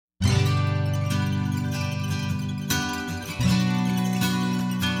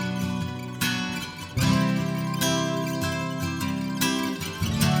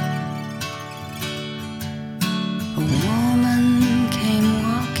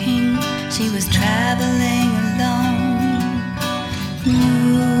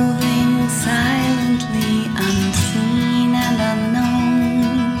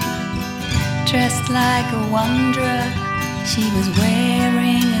a wanderer. She was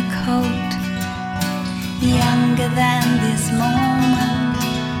wearing a coat, younger than this moment,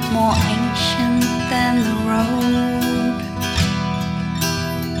 more ancient than the road.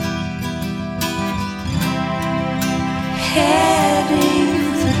 Heading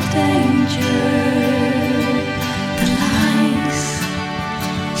for danger, the lies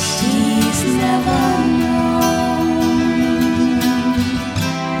she's never known.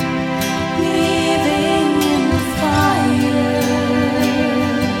 Living in the fire,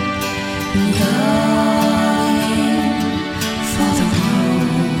 longing for the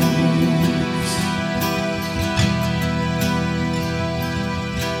rose.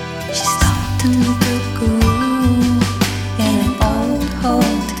 She stopped and took a room in an old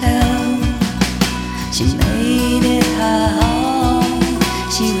hotel. She made it her home.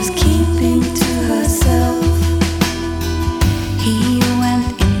 She was keeping to herself. He went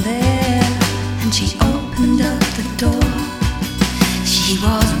in there and she opened up the door. She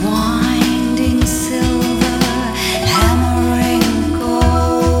was one.